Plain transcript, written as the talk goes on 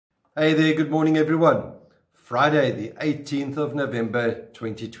Hey there, good morning everyone. Friday the 18th of November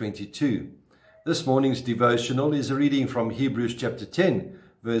 2022. This morning's devotional is a reading from Hebrews chapter 10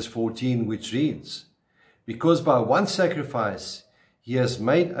 verse 14, which reads, "Because by one sacrifice he has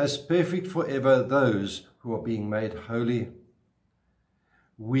made us perfect forever those who are being made holy."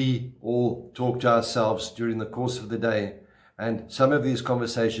 We all talk to ourselves during the course of the day, and some of these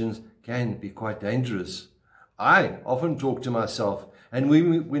conversations can be quite dangerous. I often talk to myself, and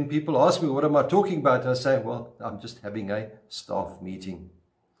when people ask me what am I talking about, I say, well, I'm just having a staff meeting.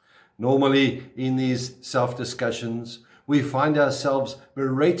 Normally, in these self-discussions, we find ourselves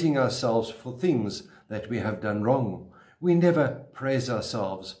berating ourselves for things that we have done wrong. We never praise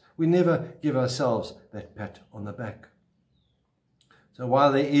ourselves. We never give ourselves that pat on the back. So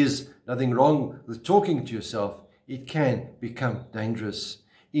while there is nothing wrong with talking to yourself, it can become dangerous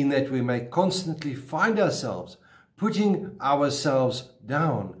in that we may constantly find ourselves putting ourselves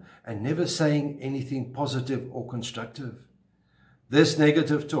down and never saying anything positive or constructive. This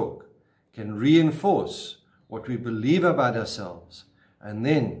negative talk can reinforce what we believe about ourselves, and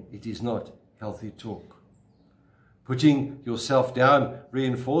then it is not healthy talk. Putting yourself down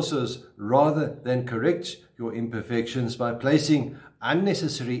reinforces rather than corrects your imperfections by placing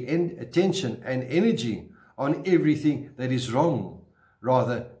unnecessary attention and energy on everything that is wrong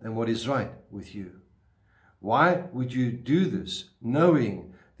rather than what is right with you. Why would you do this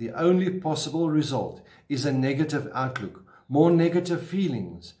knowing the only possible result is a negative outlook, more negative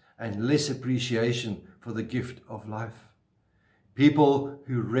feelings, and less appreciation for the gift of life? People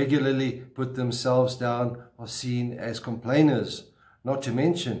who regularly put themselves down are seen as complainers, not to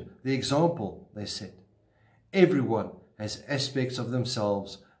mention the example they set. Everyone has aspects of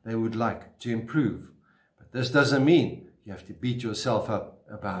themselves they would like to improve, but this doesn't mean you have to beat yourself up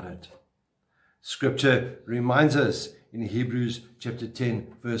about it. Scripture reminds us in Hebrews chapter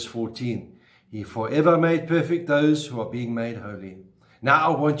 10 verse 14, "He forever made perfect those who are being made holy." Now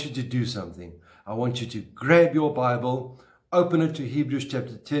I want you to do something. I want you to grab your Bible, open it to Hebrews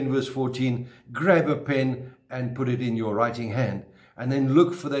chapter 10 verse 14, grab a pen and put it in your writing hand, and then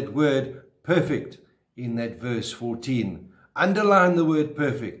look for that word perfect in that verse 14. Underline the word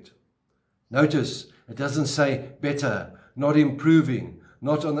perfect. Notice it doesn't say better, not improving,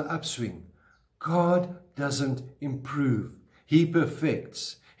 not on the upswing. God doesn't improve. He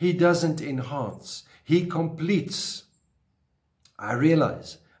perfects. He doesn't enhance. He completes. I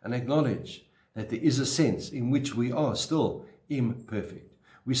realize and acknowledge that there is a sense in which we are still imperfect.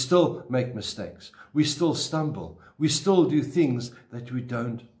 We still make mistakes. We still stumble. We still do things that we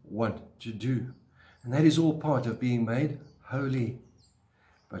don't want to do. And that is all part of being made holy.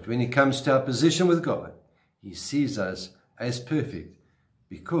 But when it comes to our position with God, He sees us as perfect,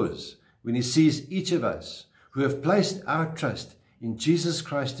 because when He sees each of us who have placed our trust in Jesus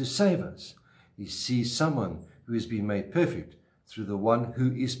Christ to save us, He sees someone who has been made perfect through the one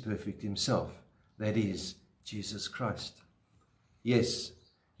who is perfect Himself, that is, Jesus Christ. Yes,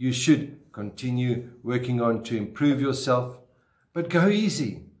 you should continue working on to improve yourself, but go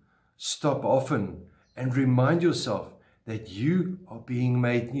easy. Stop often and remind yourself that you are being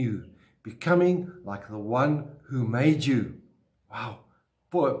made new, becoming like the one who made you. Wow,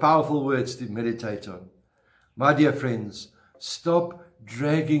 powerful words to meditate on. My dear friends, stop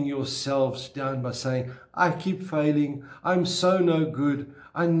dragging yourselves down by saying, "I keep failing, I'm so no good,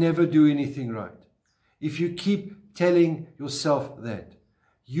 I never do anything right." If you keep telling yourself that,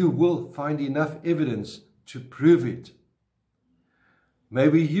 you will find enough evidence to prove it. May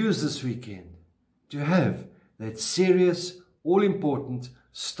we use this weekend to have that serious, all-important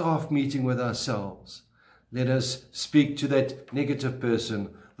staff meeting with ourselves. Let us speak to that negative person,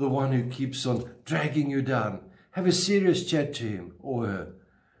 the one who keeps on dragging you down. Have a serious chat to him or her.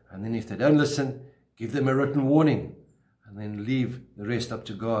 And then if they don't listen, give them a written warning. And then leave the rest up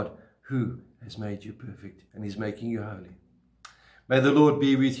to God, who has made you perfect and is making you holy. May the Lord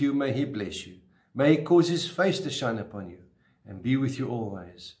be with you. May He bless you. May He cause His face to shine upon you and be with you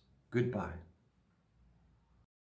always. Goodbye.